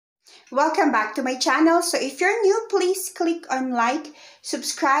Welcome back to my channel. So if you're new, please click on like,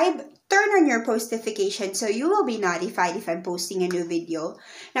 subscribe, turn on your post notifications so you will be notified if I'm posting a new video.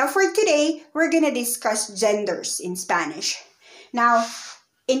 Now for today, we're gonna discuss genders in Spanish. Now,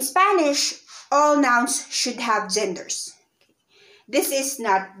 in Spanish, all nouns should have genders. This is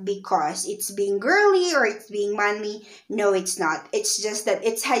not because it's being girly or it's being manly. No, it's not. It's just that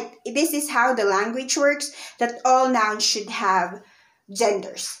this is how the language works, that all nouns should have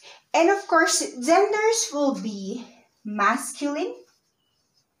genders. And of course, genders will be masculine.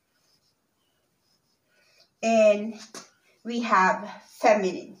 And we have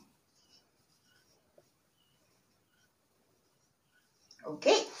feminine.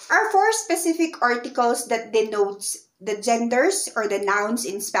 Okay, our four specific articles that denotes the genders or the nouns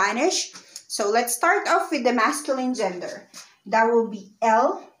in Spanish. So let's start off with the masculine gender. That will be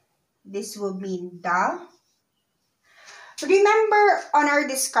el. This will mean da. Remember on our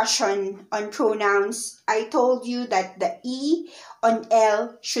discussion on pronouns, I told you that the E on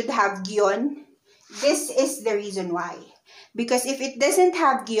el should have guion. This is the reason why. Because if it doesn't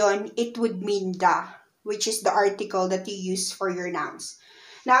have guion, it would mean da, which is the article that you use for your nouns.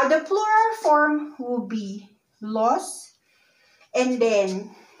 Now, the plural form will be los. And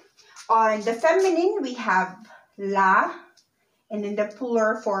then, on the feminine, we have la. And then the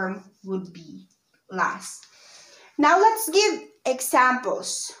plural form would be las. Now, let's give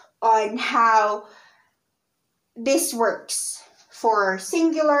examples on how this works for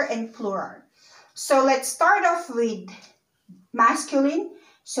singular and plural. So, let's start off with masculine.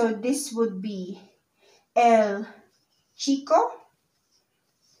 So, this would be el chico,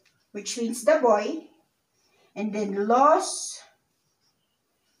 which means the boy, and then los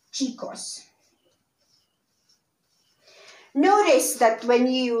chicos. Notice that when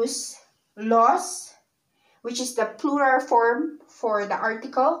you use los, which is the plural form for the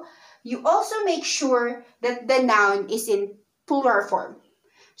article, you also make sure that the noun is in plural form.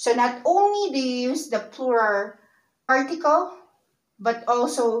 So not only do you use the plural article, but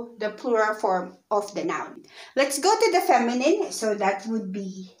also the plural form of the noun. Let's go to the feminine. So that would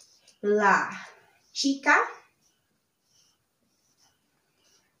be la chica,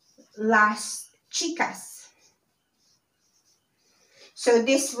 las chicas. So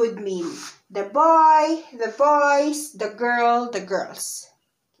this would mean the boy, the boys, the girl, the girls.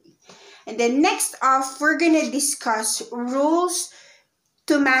 And then next off, we're gonna discuss rules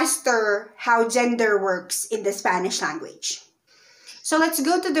to master how gender works in the Spanish language. So let's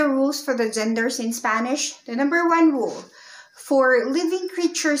go to the rules for the genders in Spanish. The number one rule. For living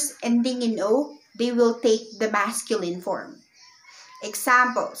creatures ending in O, they will take the masculine form.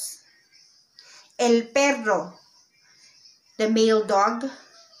 Examples. El perro, the male dog.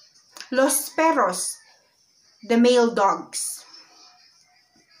 Los perros, the male dogs.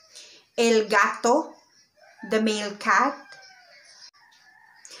 El gato, the male cat.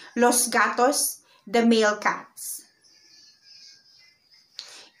 Los gatos, the male cats.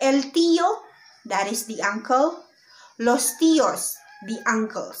 El tío, that is the uncle. Los tíos, the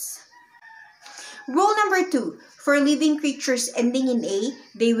uncles. Rule number two, for living creatures ending in A,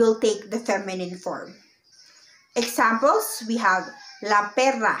 they will take the feminine form. Examples, we have la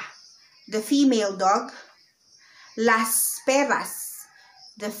perra, the female dog. Las perras,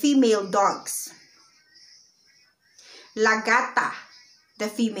 the female dogs. La gata, the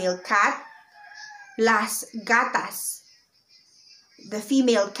female cat. Las gatas, the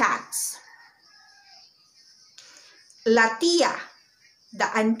female cats. La tía, the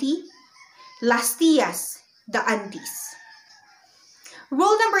auntie. Las tías, the aunties.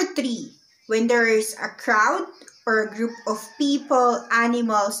 Rule number three, when there is a crowd or a group of people,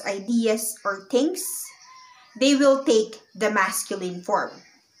 animals, ideas, or things, they will take the masculine form.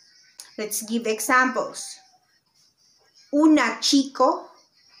 Let's give examples. Una chico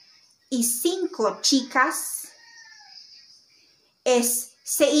y cinco chicas es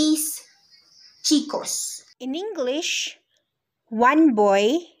seis chicos. In English, one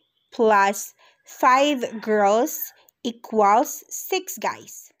boy plus 5 girls equals 6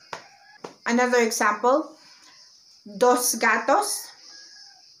 guys. Another example, dos gatos,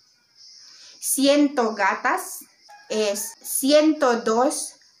 ciento gatas es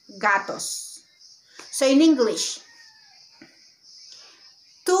 102 gatos. So in English,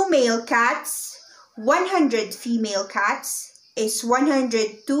 2 male cats, 100 female cats is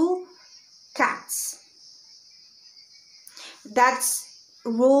 102 cats. That's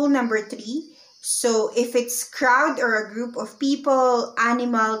rule number 3. So if it's crowd or a group of people,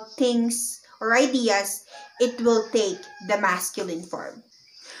 animal, things, or ideas, it will take the masculine form.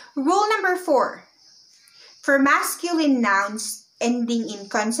 Rule number 4. For masculine nouns, ending in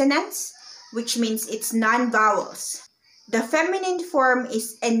consonants, which means it's non-vowels. The feminine form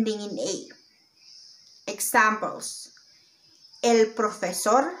is ending in A. Examples: el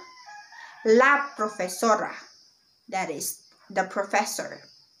profesor, la profesora, that is the professor.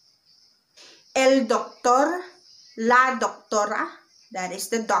 El doctor, la doctora, that is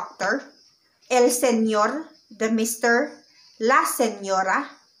the doctor. El señor, the Mr. La señora,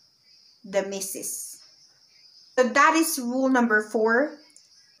 the Mrs. So that is rule number 4.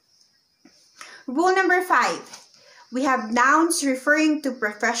 Rule number 5. We have nouns referring to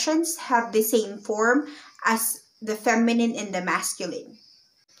professions have the same form as the feminine and the masculine.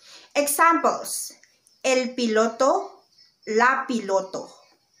 Examples: el piloto, la piloto.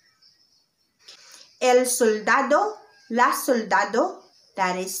 El soldado, la soldado,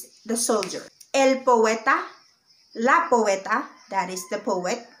 that is the soldier. El poeta, la poeta, that is the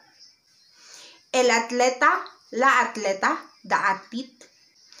poet. El atleta, la atleta, the athlete.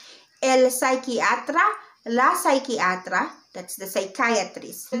 El psiquiatra, la psiquiatra, that's the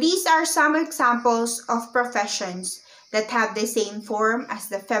psychiatrist. These are some examples of professions that have the same form as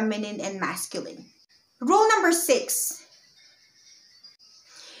the feminine and masculine. Rule number 6.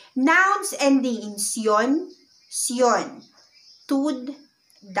 Nouns ending in sion, sion, tud,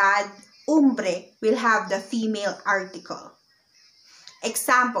 dad, umbre will have the female article.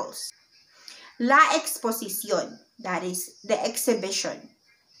 Examples: la exposición, that is the exhibition.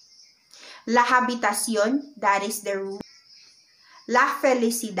 La habitación, that is the room. La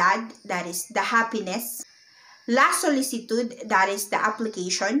felicidad, that is the happiness. La solicitud, that is the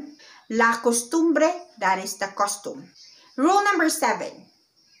application. La costumbre, that is the costume. Rule number 7.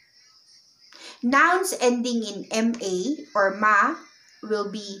 Nouns ending in MA or ma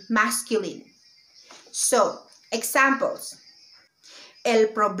will be masculine. So, examples: el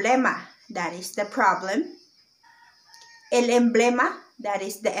problema, that is the problem. El emblema, that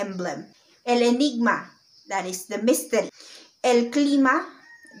is the emblem. El enigma, that is the mystery. El clima,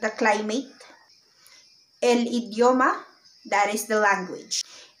 the climate. El idioma, that is the language.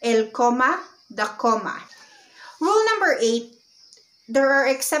 El coma, the comma. Rule number 8. There are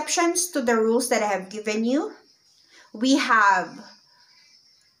exceptions to the rules that I have given you. We have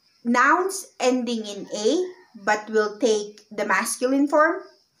nouns ending in A but will take the masculine form.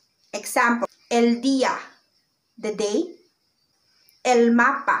 Example: el día, the day. El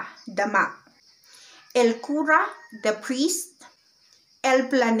mapa, the map. El cura, the priest. El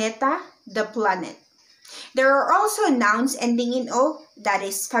planeta, the planet. There are also nouns ending in O, that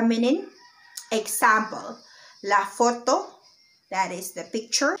is feminine. Example: la foto, that is the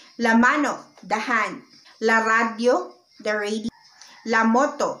picture. La mano, the hand. La radio, the radio. La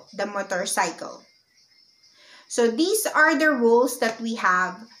moto, the motorcycle. So these are the rules that we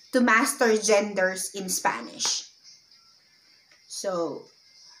have to master genders in Spanish. So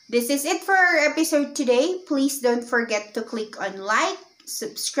this is it for our episode today. Please don't forget to click on like,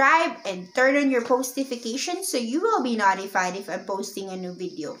 subscribe, and turn on your post notifications so you will be notified if I'm posting a new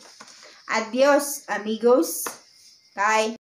video. Adios, amigos. Bye.